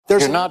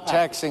You're not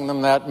taxing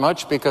them that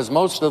much because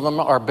most of them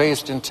are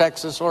based in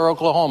Texas or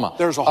Oklahoma.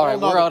 There's a whole All right,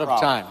 we're out of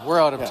problem. time.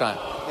 We're out of time.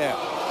 Yeah.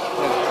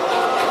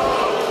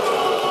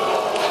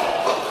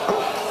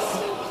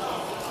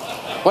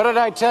 What did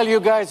I tell you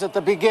guys at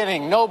the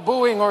beginning? No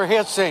booing or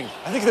hissing.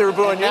 I think they were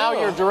booing and now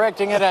you. You're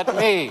directing it at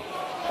me.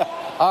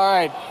 All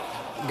right,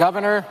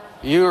 Governor,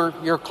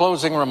 your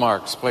closing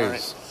remarks, please.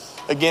 Right.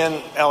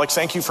 Again, Alex,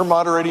 thank you for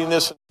moderating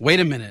this. Wait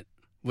a minute.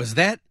 Was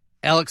that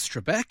Alex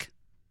Trebek?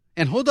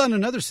 And hold on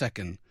another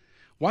second.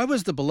 Why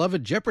was the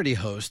beloved Jeopardy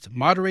host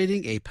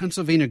moderating a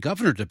Pennsylvania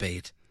governor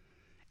debate?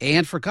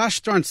 And for gosh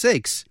darn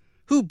sakes,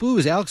 who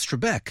boos Alex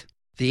Trebek?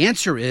 The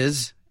answer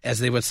is, as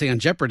they would say on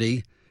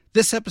Jeopardy,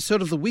 this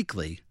episode of The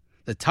Weekly,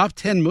 the top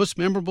 10 most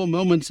memorable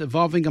moments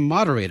involving a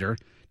moderator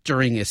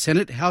during a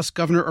Senate, House,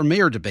 Governor, or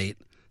Mayor debate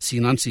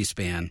seen on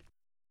C-SPAN.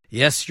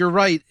 Yes, you're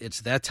right.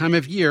 It's that time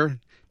of year.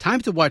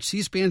 Time to watch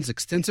C-SPAN's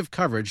extensive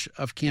coverage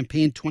of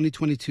campaign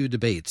 2022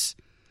 debates.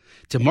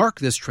 To mark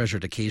this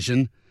treasured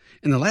occasion,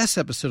 in the last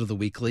episode of The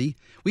Weekly,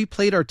 we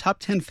played our top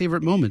 10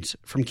 favorite moments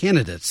from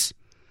candidates.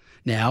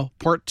 Now,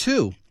 part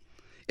 2.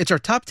 It's our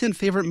top 10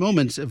 favorite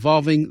moments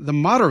involving the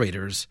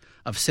moderators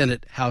of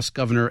Senate, House,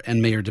 Governor,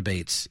 and Mayor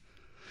debates.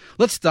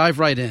 Let's dive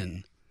right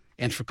in.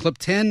 And for clip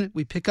 10,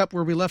 we pick up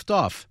where we left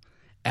off.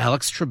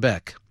 Alex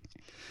Trebek.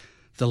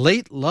 The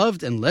late,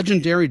 loved, and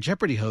legendary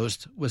Jeopardy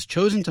host was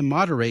chosen to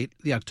moderate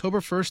the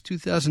October 1st,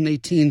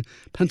 2018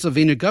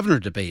 Pennsylvania governor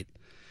debate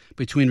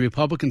between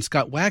Republican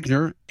Scott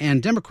Wagner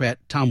and Democrat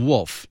Tom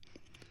Wolf.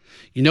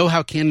 You know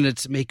how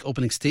candidates make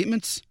opening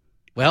statements?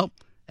 Well,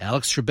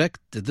 Alex Trebek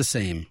did the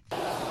same.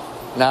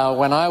 Now,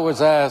 when I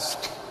was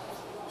asked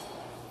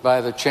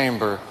by the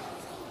chamber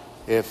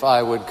if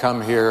I would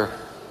come here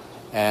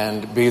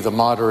and be the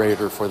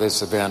moderator for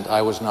this event,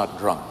 I was not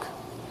drunk.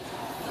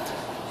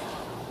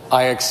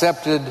 I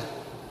accepted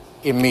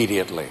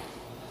immediately.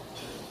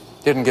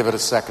 Didn't give it a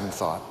second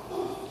thought.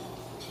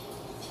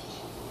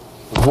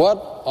 What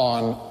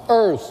on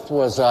earth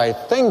was I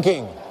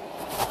thinking?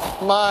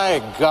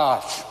 My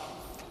gosh.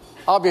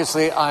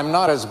 Obviously, I'm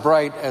not as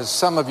bright as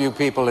some of you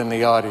people in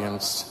the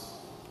audience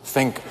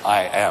think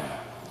I am.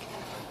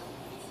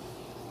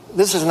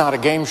 This is not a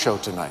game show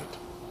tonight.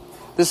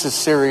 This is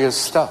serious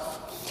stuff.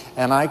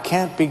 And I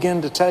can't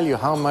begin to tell you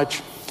how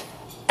much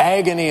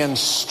agony and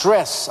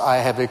stress I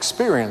have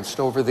experienced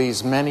over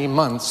these many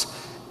months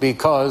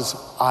because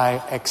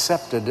I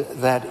accepted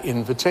that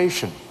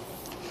invitation.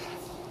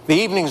 The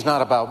evening's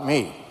not about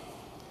me,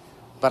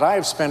 but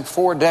I've spent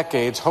 4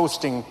 decades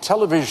hosting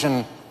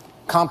television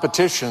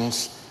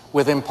competitions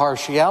with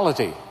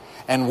impartiality.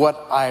 And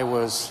what I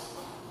was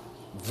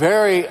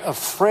very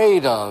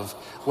afraid of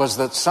was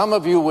that some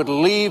of you would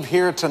leave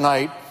here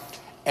tonight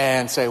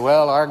and say,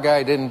 well, our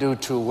guy didn't do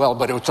too well,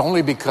 but it was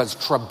only because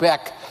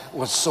Trebek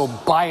was so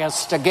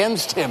biased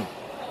against him.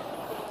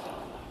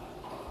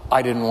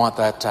 I didn't want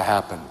that to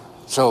happen.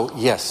 So,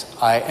 yes,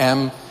 I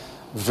am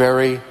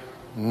very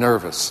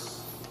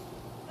nervous.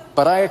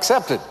 But I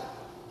accepted.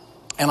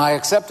 And I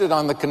accepted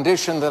on the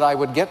condition that I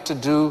would get to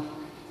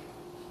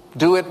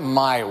do it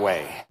my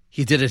way.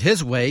 He did it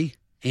his way,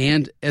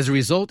 and as a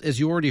result, as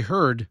you already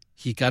heard,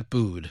 he got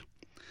booed.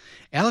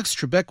 Alex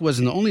Trebek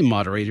wasn't the only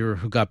moderator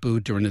who got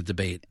booed during the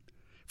debate.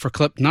 For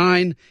clip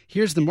 9,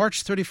 here's the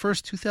March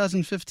 31st,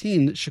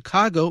 2015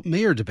 Chicago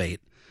mayor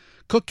debate.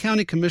 Cook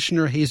County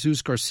Commissioner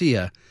Jesus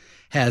Garcia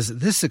has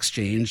this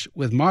exchange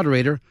with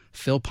moderator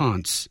Phil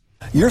Ponce.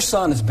 Your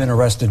son has been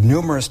arrested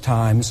numerous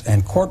times,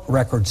 and court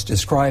records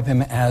describe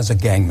him as a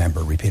gang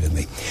member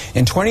repeatedly.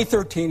 In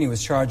 2013, he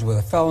was charged with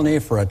a felony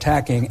for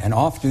attacking an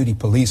off-duty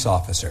police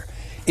officer.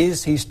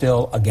 Is he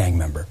still a gang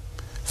member?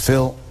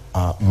 Phil,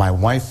 my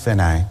wife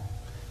and I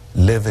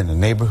live in a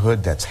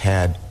neighborhood that's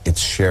had its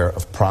share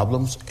of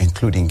problems,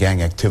 including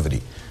gang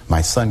activity.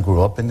 My son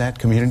grew up in that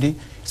community.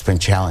 It's been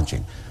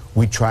challenging.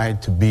 We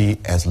tried to be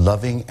as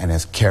loving and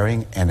as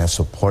caring and as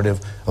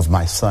supportive of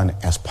my son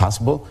as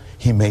possible.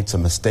 He made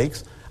some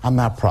mistakes. I'm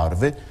not proud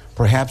of it.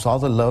 Perhaps all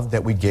the love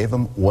that we gave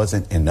him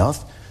wasn't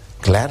enough.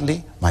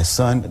 Gladly, my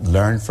son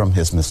learned from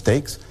his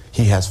mistakes.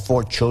 He has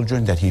 4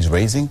 children that he's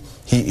raising.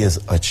 He is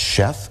a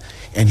chef,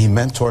 and he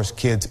mentors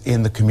kids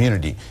in the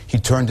community. He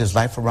turned his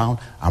life around.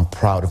 I'm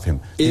proud of him.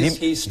 Is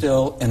he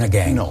still in a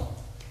gang? No.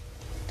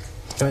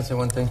 Can I say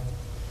one thing?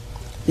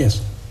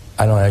 Yes.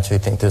 I don't actually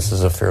think this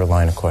is a fair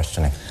line of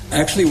questioning.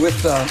 Actually,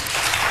 with I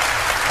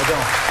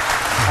don't.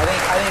 I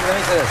think. Let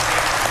me say this.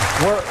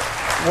 We're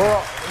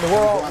both.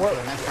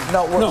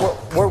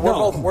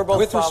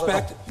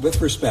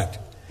 With respect.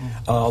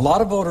 A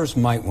lot of voters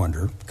might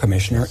wonder,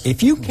 Commissioner,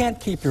 if you can't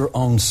keep your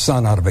own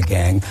son out of a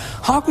gang,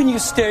 how can you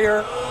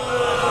steer...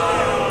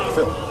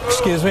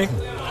 Excuse me?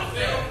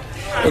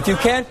 If you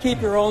can't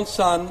keep your own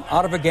son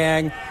out of a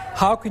gang,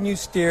 how can you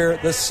steer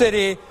the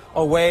city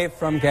away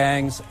from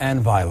gangs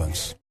and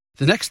violence?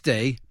 The next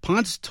day,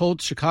 Ponce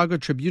told Chicago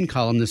Tribune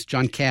columnist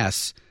John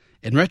Cass,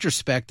 in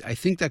retrospect, I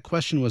think that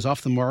question was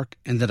off the mark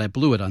and that I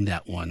blew it on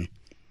that one.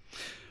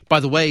 By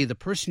the way, the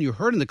person you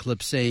heard in the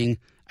clip saying,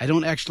 I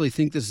don't actually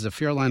think this is a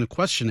fair line of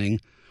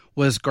questioning,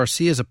 was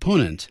Garcia's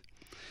opponent.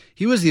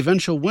 He was the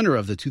eventual winner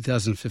of the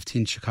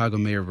 2015 Chicago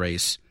mayor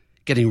race,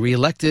 getting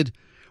reelected,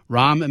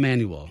 Rahm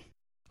Emanuel.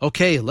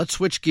 Okay, let's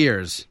switch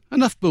gears.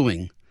 Enough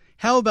booing.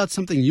 How about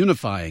something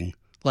unifying,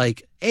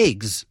 like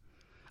eggs?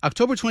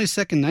 October 22,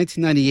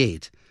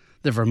 1998,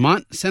 the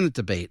Vermont Senate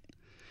debate.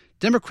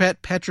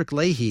 Democrat Patrick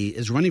Leahy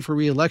is running for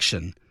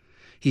re-election.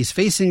 He's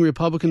facing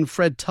Republican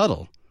Fred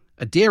Tuttle,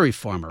 a dairy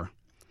farmer.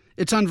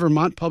 It's on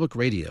Vermont Public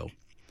Radio.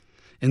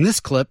 In this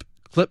clip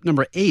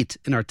number 8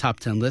 in our top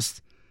 10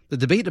 list, the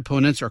debate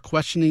opponents are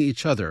questioning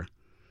each other.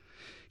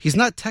 He's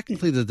not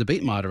technically the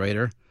debate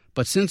moderator,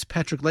 but since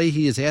Patrick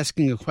Leahy is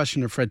asking a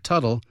question of Fred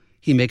Tuttle,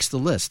 he makes the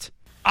list.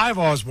 I've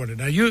always wondered,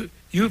 now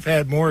you've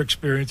had more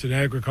experience in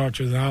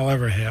agriculture than I'll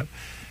ever have.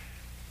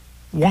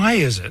 Why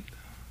is it,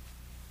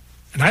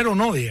 and I don't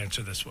know the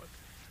answer to this one,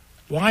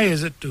 why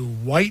is it do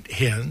white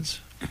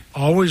hens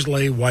always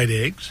lay white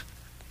eggs,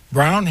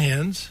 brown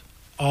hens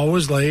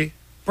always lay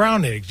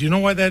brown eggs? Do you know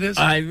why that is?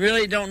 I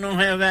really don't know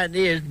how that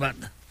is, but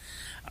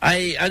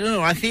I don't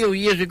know. I feel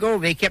years ago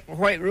they kept the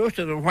white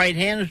rooster, the white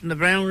hens, and the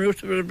brown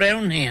rooster, the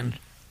brown hens.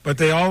 But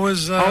they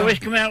always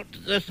come out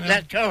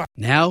that color.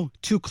 Now,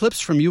 2 clips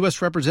from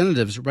U.S.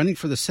 representatives running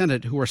for the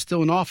Senate who are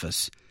still in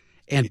office,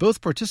 and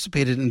both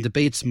participated in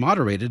debates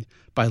moderated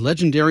by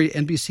legendary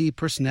NBC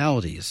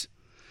personalities.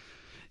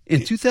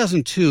 In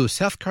 2002,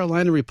 South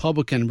Carolina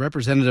Republican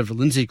Representative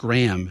Lindsey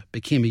Graham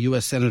became a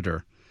U.S.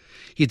 Senator.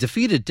 He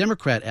defeated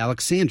Democrat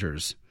Alex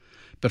Sanders.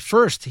 But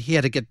first, he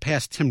had to get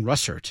past Tim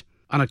Russert.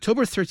 On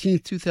October 13,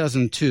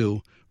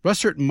 2002,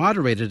 Russert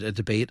moderated a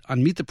debate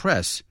on Meet the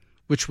Press,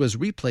 which was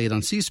replayed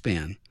on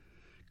C-SPAN.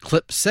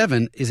 Clip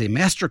 7 is a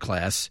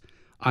masterclass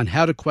on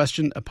how to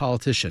question a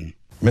politician.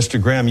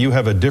 Mr. Graham, you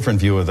have a different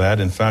view of that.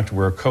 In fact,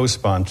 we're a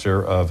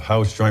co-sponsor of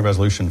House Joint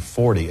Resolution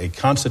 40, a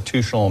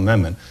constitutional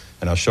amendment,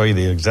 and I'll show you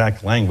the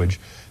exact language.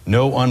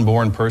 No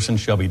unborn person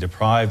shall be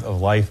deprived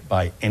of life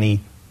by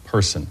any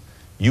person.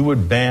 You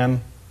would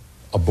ban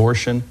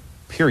abortion,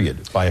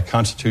 period, by a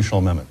constitutional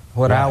amendment.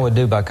 What I would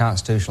do by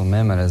constitutional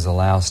amendment is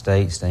allow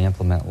states to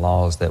implement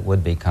laws that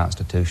would be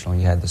constitutional.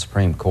 You had the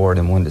Supreme Court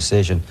in one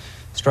decision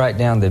strike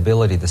down the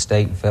ability of the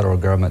state and federal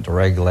government to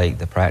regulate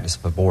the practice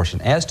of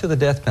abortion. As to the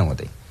death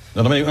penalty.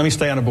 Now, let me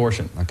stay on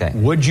abortion. Okay.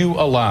 Would you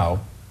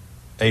allow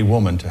a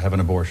woman to have an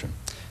abortion?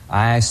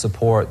 I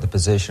support the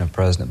position of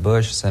President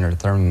Bush, Senator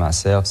Thurmond, and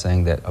myself,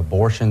 saying that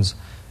abortions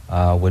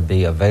would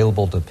be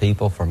available to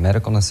people for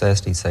medical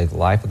necessity, save the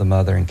life of the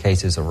mother in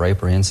cases of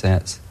rape or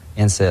incest.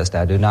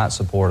 I do not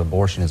support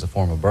abortion as a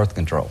form of birth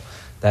control.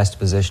 That's the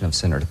position of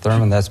Senator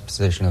Thurmond. That's the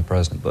position of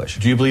President Bush.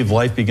 Do you believe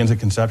life begins at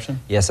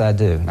conception? Yes, I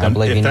do. I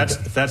believe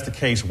if that's the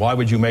case, why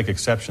would you make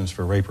exceptions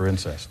for rape or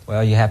incest?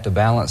 Well, you have to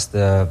balance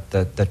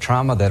the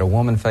trauma that a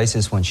woman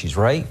faces when she's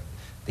raped.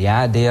 The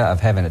idea of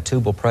having a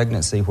tubal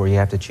pregnancy where you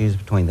have to choose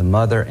between the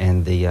mother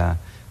and the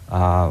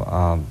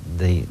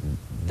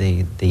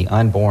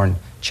unborn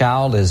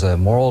child is a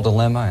moral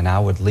dilemma, and I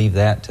would leave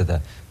that to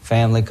the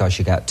family because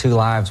you got 2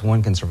 lives,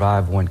 one can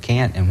survive, one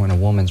can't, and when a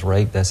woman's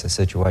raped, that's a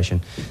situation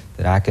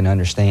that I can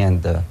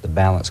understand the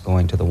balance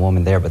going to the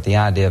woman there. But the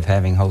idea of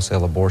having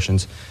wholesale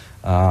abortions,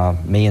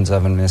 millions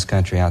of them in this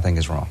country, I think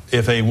is wrong.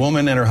 If a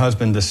woman and her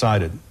husband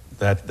decided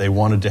that they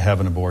wanted to have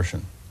an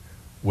abortion,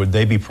 would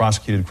they be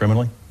prosecuted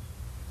criminally?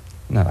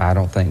 No, I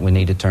don't think we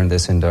need to turn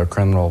this into a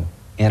criminal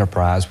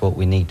enterprise. What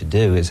we need to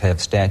do is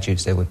have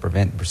statutes that would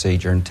prevent the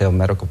procedure and tell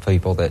medical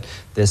people that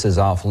this is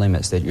off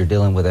limits, that you're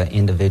dealing with an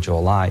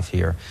individual life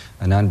here,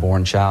 an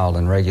unborn child,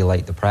 and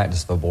regulate the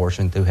practice of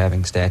abortion through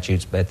having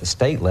statutes at the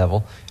state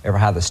level, ever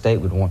how the state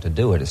would want to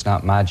do it. It's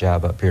not my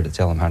job up here to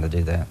tell them how to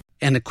do that.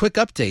 And a quick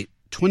update,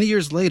 20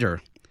 years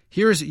later,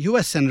 here's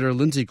U.S. Senator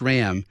Lindsey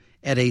Graham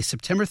at a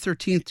September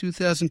 13,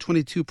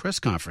 2022 press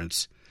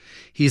conference.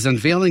 He's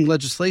unveiling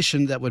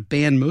legislation that would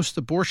ban most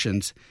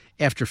abortions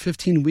after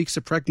 15 weeks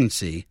of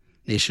pregnancy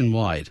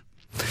nationwide.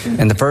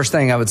 And the first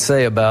thing I would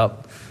say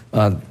about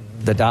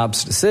the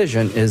Dobbs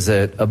decision is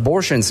that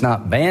abortion's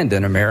not banned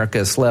in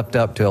America. It's left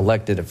up to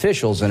elected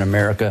officials in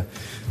America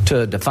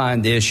to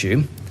define the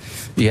issue.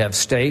 You have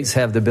states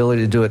have the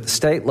ability to do it at the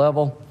state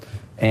level,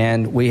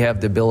 and we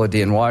have the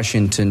ability in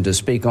Washington to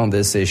speak on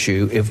this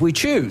issue if we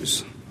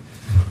choose.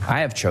 I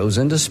have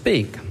chosen to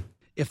speak.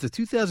 If the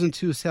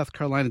 2002 South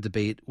Carolina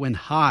debate went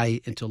high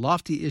into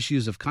lofty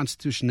issues of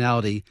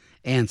constitutionality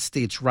and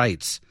states'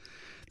 rights,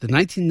 the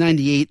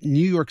 1998 New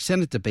York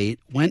Senate debate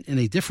went in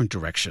a different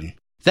direction.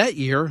 That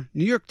year,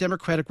 New York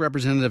Democratic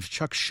Representative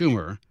Chuck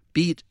Schumer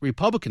beat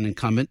Republican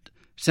incumbent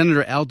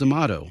Senator Al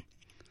D'Amato.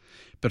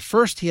 But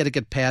first, he had to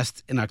get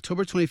past an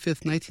October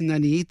 25,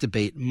 1998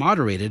 debate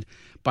moderated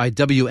by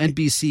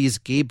WNBC's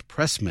Gabe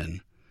Pressman.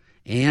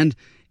 And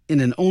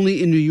in an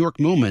only in New York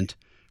moment,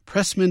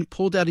 Pressman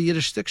pulled out a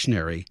Yiddish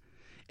dictionary,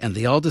 and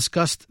they all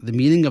discussed the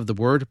meaning of the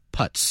word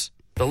putz.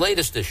 The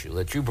latest issue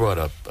that you brought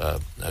up,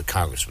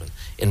 Congressman,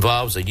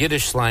 involves a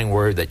Yiddish slang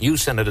word that you,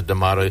 Senator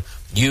D'Amato,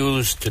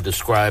 used to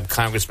describe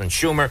Congressman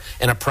Schumer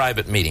in a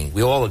private meeting.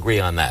 We all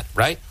agree on that,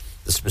 right?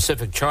 The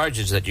specific charge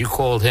is that you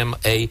called him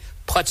a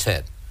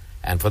putzhead.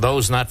 And for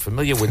those not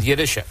familiar with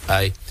Yiddish,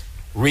 I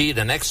read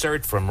an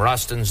excerpt from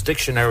Roston's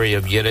Dictionary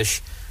of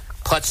Yiddish.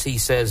 Putz, he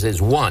says,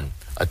 is 1,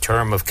 a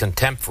term of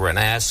contempt for an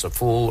ass, a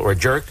fool, or a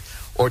jerk,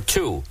 or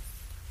 2,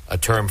 a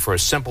term for a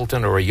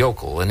simpleton or a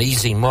yokel, an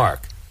easy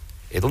mark.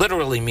 It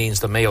literally means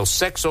the male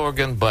sex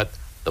organ, but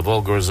the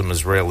vulgarism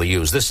is rarely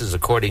used. This is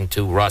according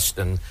to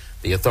Rustin,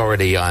 the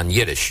authority on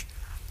Yiddish.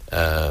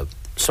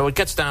 So it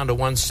gets down to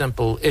one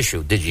simple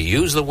issue. Did you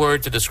use the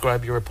word to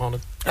describe your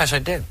opponent? Yes, I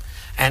did.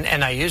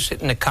 And I used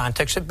it in the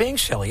context of being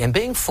silly and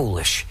being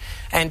foolish.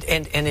 And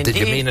indeed, did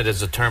you mean it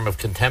as a term of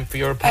contempt for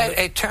your opponent?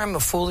 A term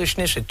of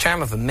foolishness, a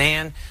term of a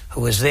man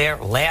who was there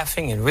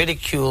laughing and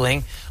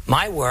ridiculing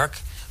my work,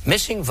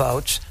 missing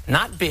votes,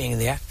 not being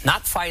there,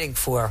 not fighting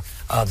for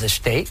the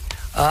state.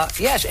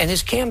 Yes, and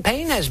his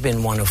campaign has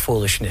been one of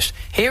foolishness.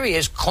 Here he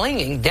is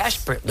clinging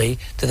desperately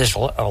to this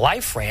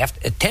life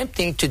raft,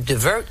 attempting to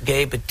divert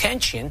Gabe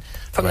attention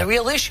from the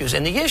real issues.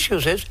 And the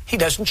issues is he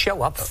doesn't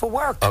show up for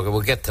work. Okay,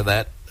 we'll get to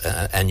that.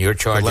 And your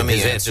charge and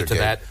his answer to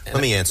that.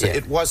 Let me answer. Yeah.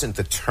 It wasn't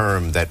the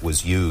term that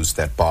was used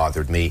that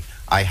bothered me.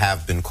 I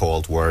have been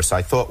called worse.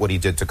 I thought what he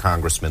did to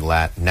Congressman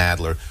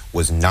Nadler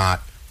was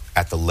not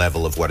at the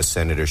level of what a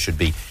senator should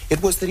be.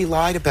 It was that he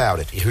lied about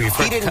it. He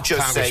didn't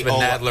just say,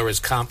 Nadler is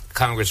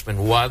Congressman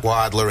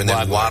Wadler, and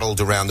then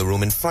waddled around the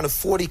room in front of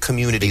 40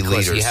 community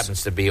leaders. Because he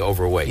happens to be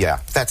overweight. Yeah,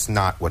 that's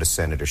not what a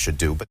senator should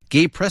do. But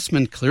Gabe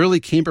Pressman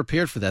clearly came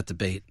prepared for that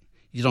debate.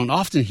 You don't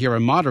often hear a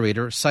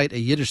moderator cite a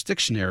Yiddish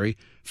dictionary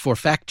for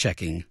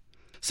fact-checking.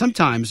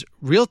 Sometimes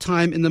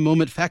real-time,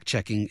 in-the-moment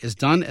fact-checking is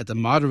done at the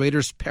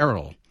moderator's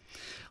peril,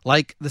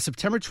 like the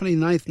September 29,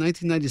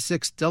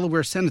 1996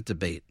 Delaware Senate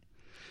debate.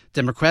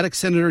 Democratic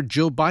Senator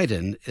Joe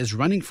Biden is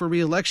running for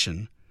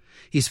re-election.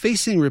 He's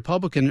facing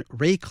Republican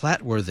Ray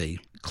Clatworthy.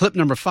 Clip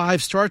number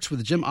 5 starts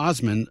with Jim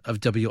Osmond of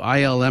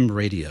WILM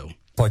Radio.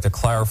 I'd like to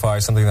clarify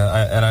something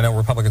and I know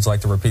Republicans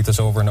like to repeat this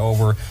over and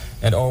over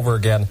and over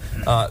again.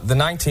 The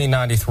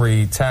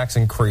 1993 tax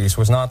increase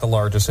was not the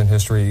largest in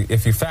history.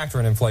 If you factor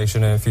in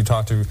inflation, and if you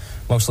talk to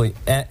mostly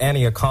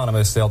any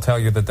economist, they'll tell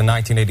you that the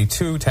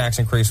 1982 tax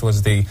increase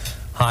was the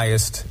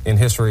highest in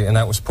history, and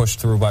that was pushed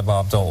through by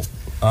Bob Dole.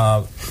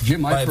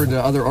 Jim, I've heard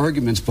other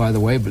arguments, by the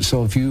way, but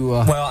so if you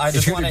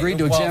agreed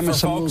to examine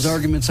some of those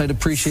arguments, I'd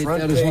appreciate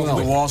that as well.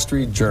 The Wall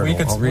Street Journal.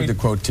 I'll read the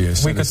quote to you.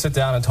 We could sit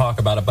down and talk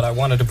about it, but I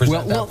wanted to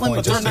present that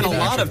point. There have been a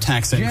lot of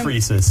tax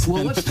increases.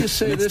 Well, let's just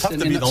say this.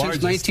 Since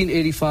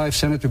 1985,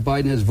 Senator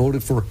Biden has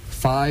voted for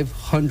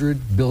 $500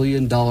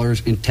 billion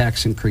in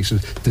tax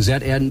increases. Does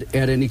that add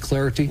any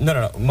clarity?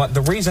 No.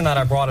 The reason that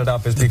I brought it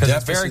up is because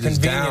it's very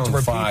convenient to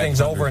repeat things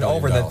over and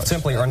over that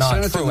simply are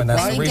not true, and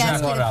that's the reason I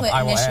brought it up.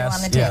 I will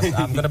ask. Yes,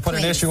 I'm going to put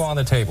an issue on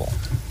the table.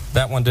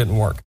 That one didn't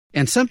work.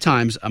 And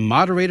sometimes a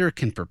moderator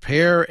can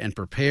prepare and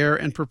prepare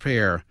and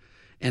prepare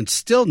and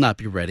still not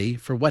be ready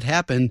for what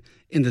happened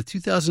in the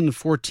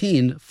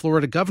 2014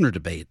 Florida governor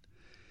debate.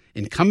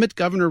 Incumbent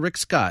Governor Rick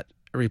Scott,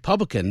 a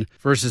Republican,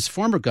 versus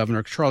former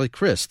Governor Charlie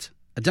Crist,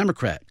 a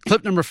Democrat.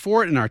 Clip number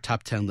 4 in our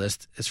top 10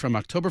 list is from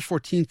October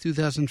 14,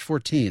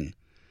 2014.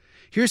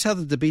 Here's how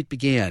the debate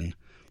began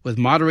with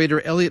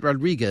moderator Elliot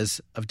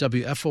Rodriguez of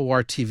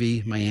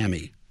WFOR-TV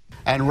Miami.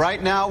 And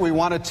right now, we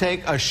want to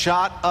take a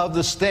shot of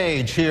the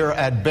stage here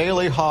at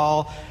Bailey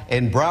Hall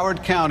in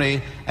Broward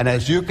County. And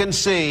as you can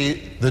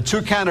see, the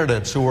two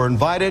candidates who were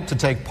invited to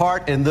take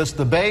part in this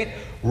debate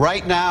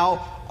right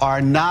now are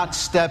not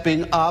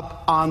stepping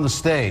up on the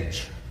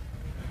stage.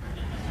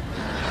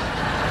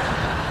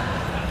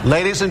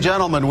 Ladies and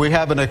gentlemen, we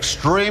have an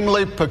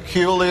extremely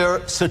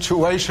peculiar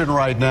situation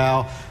right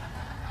now.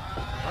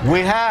 We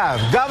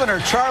have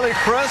Governor Charlie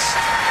Crist.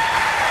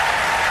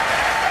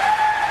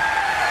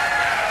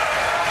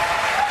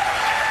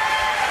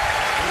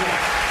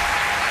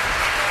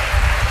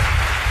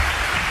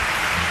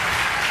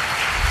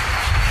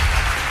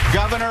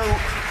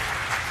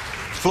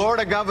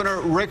 Florida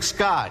Governor Rick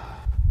Scott,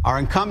 our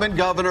incumbent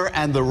governor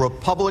and the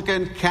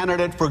Republican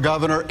candidate for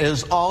governor,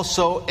 is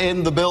also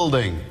in the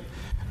building.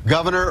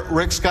 Governor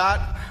Rick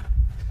Scott,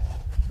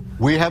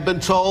 we have been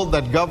told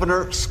that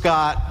Governor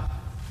Scott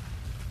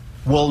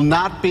will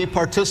not be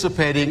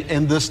participating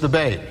in this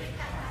debate.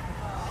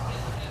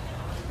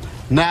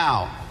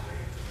 Now,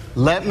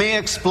 let me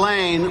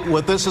explain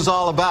what this is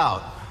all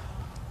about.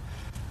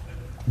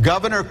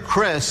 Governor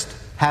Crist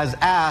has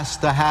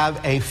asked to have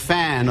a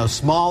fan, a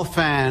small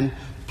fan,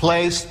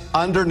 placed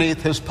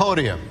underneath his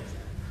podium.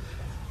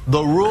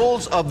 The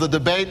rules of the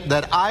debate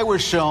that I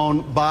was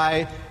shown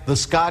by the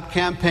Scott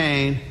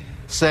campaign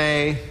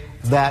say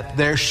that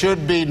there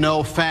should be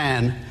no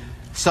fan.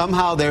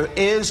 Somehow there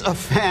is a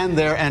fan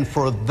there, and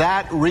for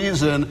that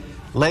reason,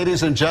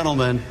 ladies and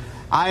gentlemen,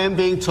 I am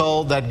being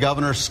told that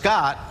Governor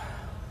Scott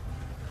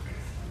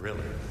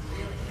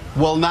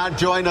will not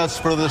join us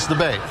for this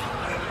debate.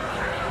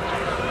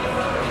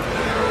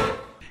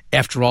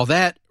 After all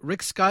that,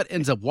 Rick Scott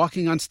ends up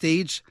walking on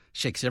stage,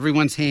 shakes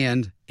everyone's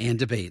hand, and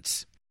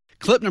debates.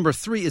 Clip number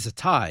 3 is a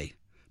tie.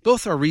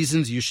 Both are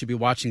reasons you should be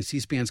watching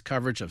C-SPAN's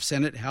coverage of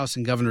Senate, House,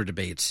 and governor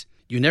debates.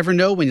 You never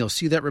know when you'll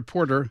see that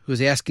reporter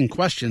who's asking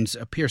questions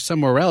appear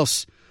somewhere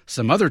else,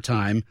 some other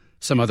time,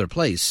 some other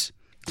place.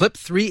 Clip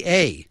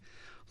 3A.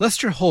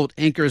 Lester Holt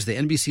anchors the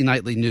NBC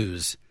Nightly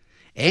News.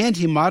 And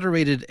he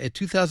moderated a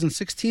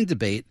 2016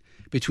 debate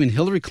between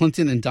Hillary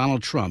Clinton and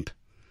Donald Trump.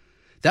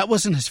 That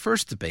wasn't his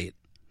first debate.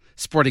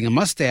 Sporting a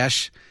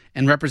mustache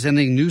and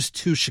representing News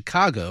 2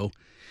 Chicago,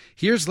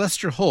 here's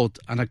Lester Holt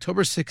on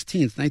October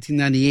 16,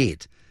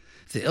 1998,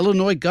 the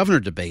Illinois governor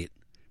debate.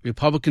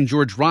 Republican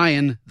George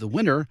Ryan, the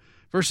winner,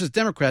 versus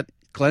Democrat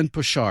Glenn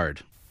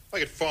Poshard. I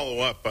could follow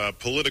up.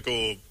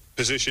 Political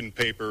position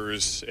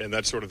papers and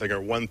that sort of thing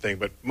are one thing,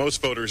 but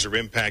most voters are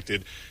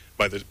impacted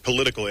by the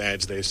political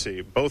ads they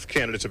see. Both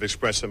candidates have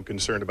expressed some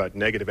concern about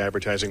negative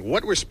advertising.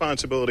 What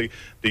responsibility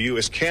do you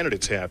as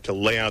candidates have to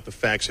lay out the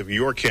facts of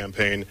your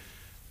campaign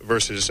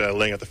versus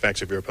laying out the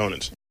facts of your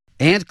opponents?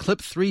 And clip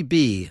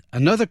 3B,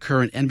 another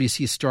current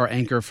NBC star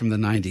anchor from the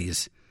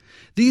 90s.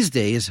 These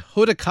days,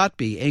 Hoda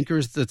Kotb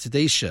anchors the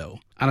Today Show.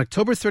 On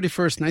October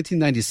 31st,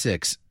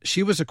 1996,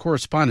 she was a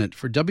correspondent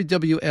for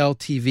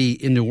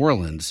WWL-TV in New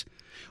Orleans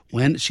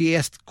when she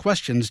asked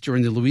questions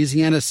during the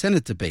Louisiana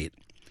Senate debate.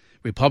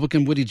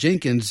 Republican Woody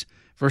Jenkins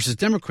versus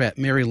Democrat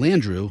Mary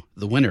Landrieu,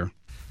 the winner.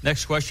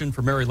 Next question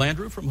for Mary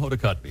Landrieu from Hoda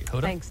Kotb.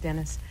 Hoda? Thanks,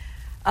 Dennis.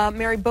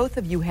 Mary, both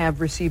of you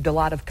have received a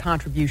lot of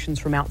contributions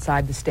from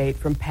outside the state,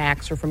 from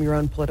PACs or from your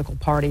own political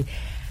party.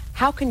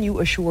 How can you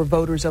assure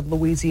voters of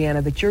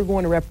Louisiana that you're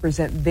going to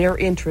represent their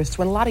interests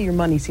when a lot of your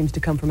money seems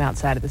to come from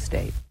outside of the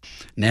state?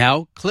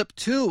 Now, clip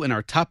 2 in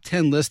our top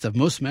 10 list of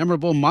most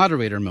memorable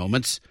moderator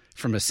moments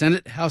from a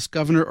Senate, House,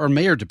 Governor, or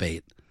Mayor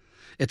debate.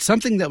 It's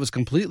something that was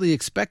completely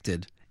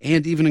expected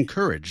and even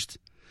encouraged.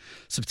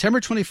 September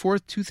 24,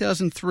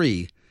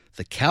 2003,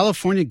 the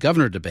California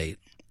governor debate.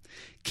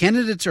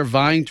 Candidates are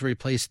vying to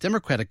replace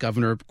Democratic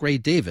Governor Gray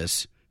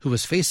Davis, who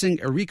was facing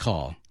a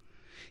recall.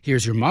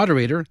 Here's your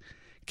moderator,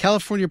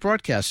 California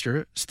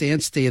broadcaster Stan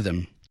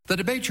Statham. The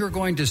debate you're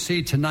going to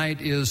see tonight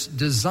is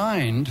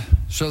designed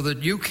so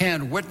that you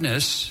can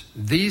witness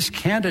these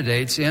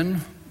candidates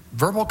in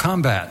verbal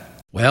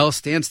combat. Well,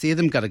 Stan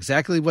Statham got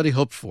exactly what he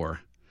hoped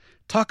for.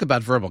 Talk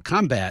about verbal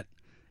combat.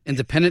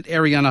 Independent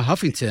Arianna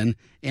Huffington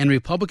and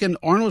Republican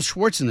Arnold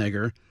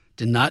Schwarzenegger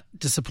did not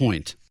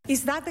disappoint.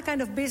 Is that the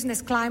kind of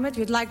business climate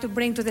you'd like to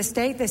bring to the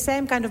state? The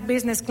same kind of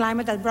business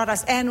climate that brought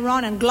us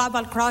Enron and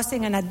Global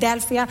Crossing and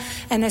Adelphia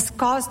and has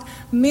cost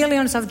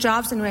millions of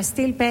jobs, and we're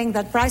still paying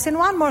that price. And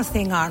one more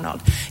thing,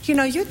 Arnold. You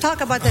know, you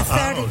talk about the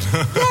 30...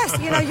 Yes,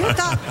 you know, you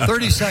talk...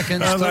 30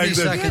 seconds, 30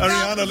 seconds.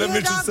 Arianna, let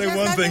me just say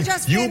one thing.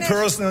 You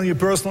personally, your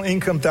personal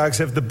income tax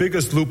have the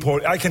biggest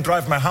loophole. I can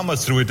drive my Hummer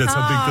through it. That's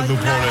how big the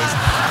loophole is.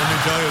 Let me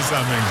tell you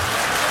something.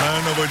 I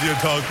don't know what you're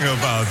talking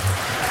about.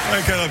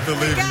 I cannot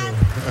believe you.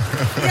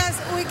 Yes,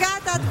 we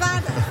got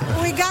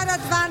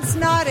advance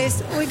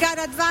notice. We got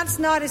advance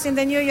notice in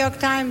the New York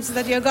Times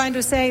that you're going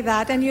to say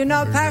that, and you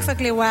know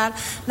perfectly well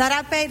that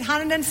I paid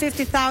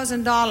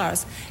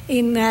 $150,000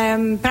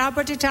 in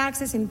property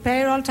taxes, in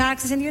payroll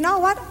taxes, and you know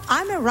what?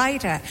 I'm a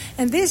writer,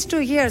 and these 2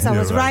 years I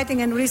was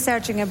writing and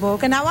researching a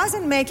book, and I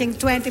wasn't making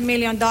 $20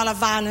 million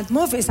violent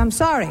movies. I'm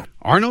sorry.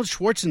 Arnold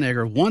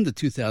Schwarzenegger won the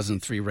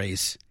 2003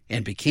 race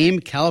and became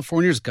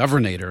California's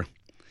governor.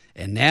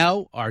 And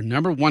now our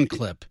number 1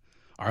 clip.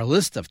 Our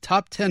list of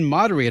top 10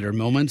 moderator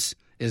moments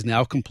is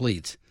now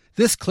complete.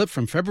 This clip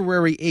from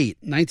February 8,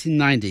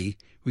 1990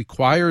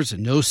 requires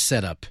no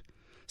setup.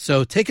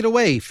 So take it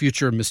away,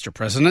 future Mr.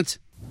 President.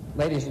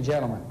 Ladies and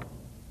gentlemen,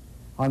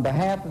 on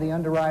behalf of the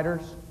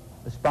underwriters,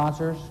 the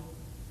sponsors,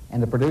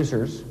 and the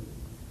producers,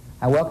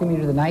 I welcome you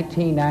to the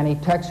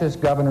 1990 Texas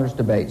Governor's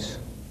Debates.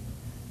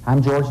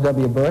 I'm George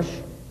W. Bush,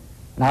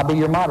 and I'll be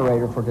your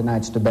moderator for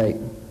tonight's debate.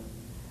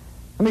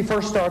 Let me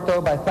first start,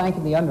 though, by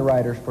thanking the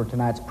underwriters for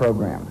tonight's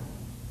program.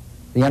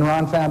 The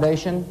Enron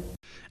Foundation.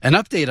 An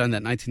update on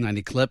that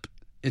 1990 clip.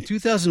 In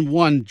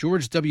 2001,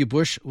 George W.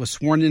 Bush was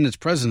sworn in as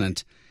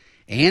president,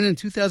 and in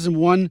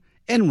 2001,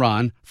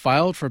 Enron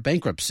filed for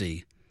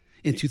bankruptcy.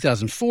 In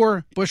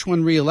 2004, Bush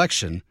won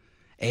re-election,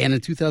 and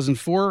in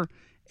 2004,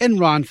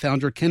 Enron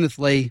founder Kenneth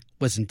Lay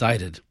was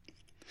indicted.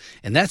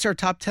 And that's our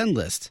top 10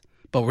 list,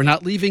 but we're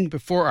not leaving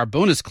before our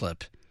bonus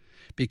clip,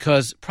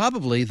 because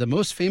probably the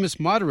most famous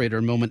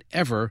moderator moment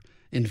ever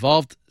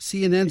involved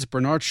CNN's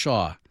Bernard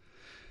Shaw.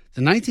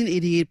 The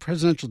 1988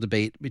 presidential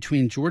debate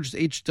between George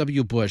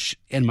H.W. Bush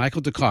and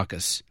Michael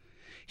Dukakis.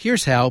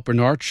 Here's how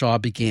Bernard Shaw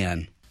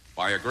began.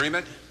 By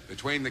agreement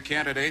between the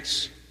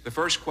candidates, the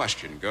first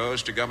question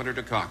goes to Governor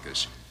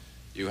Dukakis.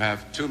 You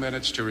have 2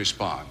 minutes to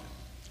respond.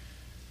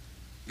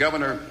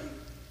 Governor,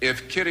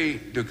 if Kitty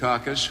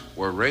Dukakis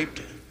were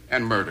raped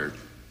and murdered,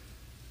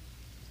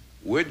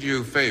 would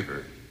you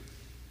favor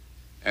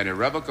an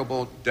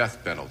irrevocable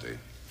death penalty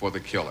for the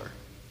killer?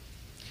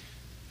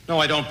 No,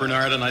 I don't,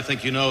 Bernard, and I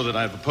think you know that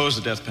I've opposed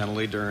the death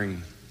penalty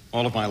during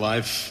all of my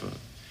life.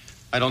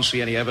 I don't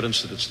see any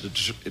evidence that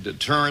it's a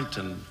deterrent,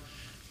 and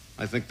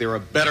I think there are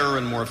better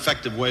and more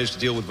effective ways to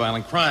deal with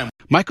violent crime.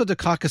 Michael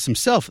Dukakis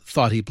himself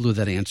thought he blew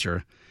that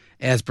answer,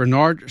 as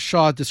Bernard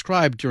Shaw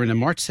described during a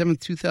March 7,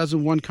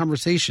 2001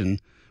 conversation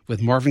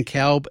with Marvin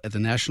Kalb at the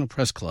National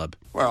Press Club.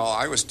 Well,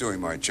 I was doing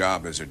my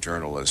job as a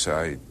journalist.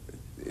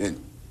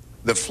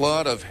 The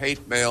flood of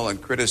hate mail and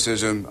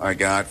criticism I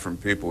got from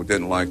people who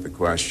didn't like the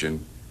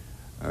question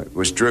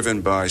was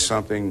driven by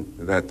something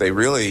that they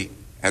really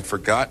had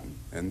forgotten.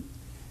 And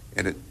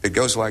it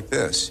goes like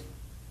this.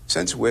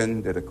 Since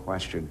when did a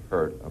question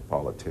hurt a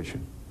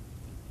politician?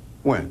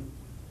 When?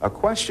 A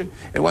question?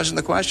 It wasn't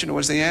the question, it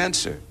was the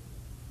answer.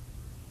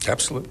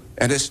 Absolutely.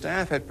 And his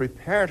staff had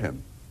prepared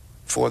him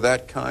for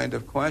that kind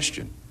of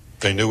question.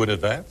 They knew in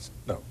advance?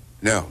 No.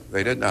 No,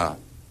 they did not.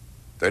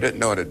 They didn't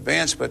know in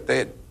advance, but they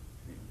had,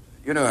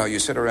 you know how you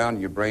sit around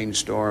and you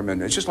brainstorm,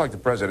 and it's just like the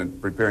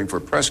president preparing for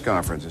a press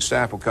conference. The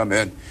staff will come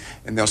in,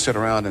 and they'll sit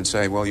around and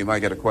say, well, you might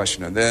get a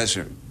question on this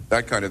or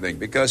that kind of thing,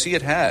 because he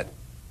had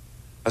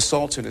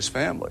assaults in his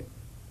family.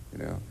 You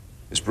know,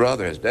 his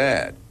brother, his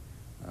dad.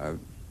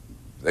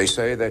 They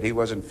say that he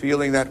wasn't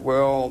feeling that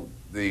well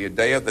the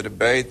day of the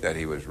debate, that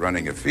he was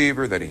running a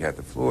fever, that he had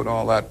the flu and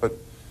all that. But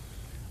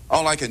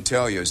all I can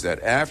tell you is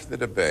that after the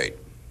debate,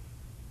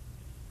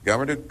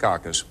 Governor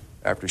Dukakis,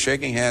 after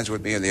shaking hands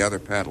with me and the other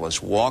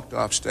panelists, walked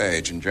off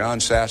stage, and John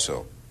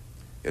Sasso,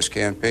 his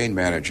campaign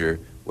manager,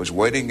 was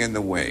waiting in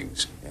the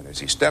wings. And as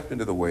he stepped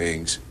into the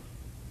wings,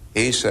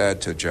 he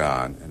said to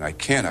John, and I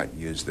cannot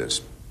use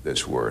this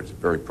word, it's a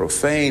very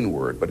profane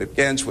word, but it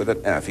begins with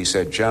an F. He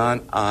said,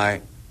 John,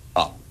 I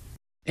up.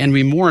 And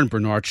we mourn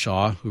Bernard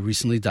Shaw, who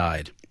recently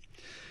died.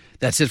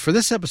 That's it for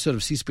this episode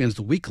of C-SPAN's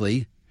The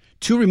Weekly.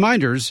 2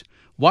 reminders: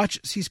 watch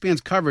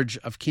C-SPAN's coverage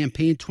of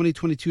campaign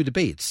 2022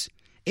 debates,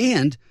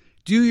 and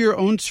do your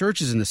own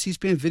searches in the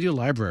C-SPAN video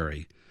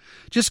library.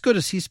 Just go to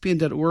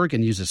cspan.org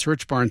and use the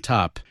search bar on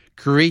top.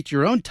 Create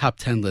your own top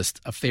 10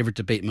 list of favorite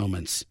debate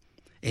moments.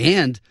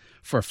 And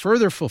for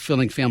further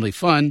fulfilling family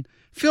fun,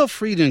 feel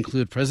free to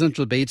include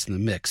presidential debates in the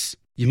mix.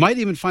 You might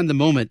even find the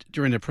moment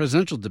during a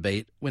presidential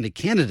debate when a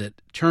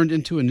candidate turned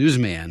into a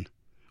newsman,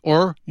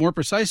 or, more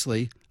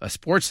precisely, a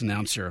sports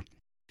announcer.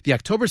 The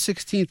October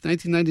 16,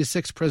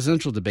 1996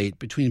 presidential debate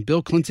between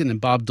Bill Clinton and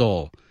Bob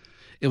Dole.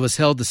 It was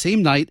held the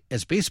same night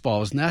as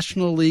baseball's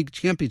National League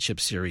Championship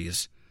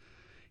Series.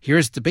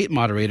 Here's debate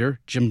moderator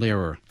Jim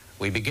Lehrer.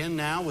 We begin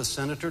now with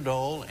Senator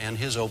Dole and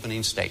his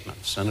opening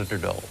statement. Senator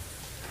Dole.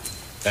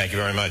 Thank you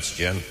very much,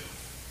 Jim.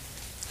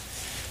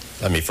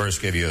 Let me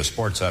first give you a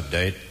sports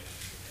update.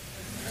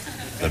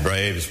 The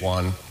Braves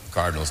won,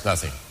 Cardinals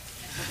nothing.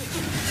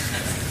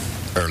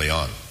 Early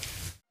on.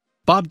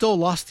 Bob Dole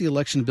lost the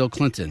election to Bill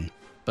Clinton,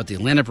 but the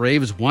Atlanta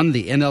Braves won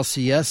the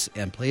NLCS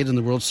and played in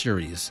the World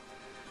Series.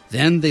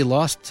 Then they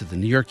lost to the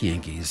New York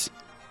Yankees.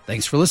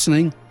 Thanks for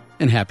listening,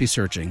 and happy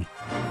searching.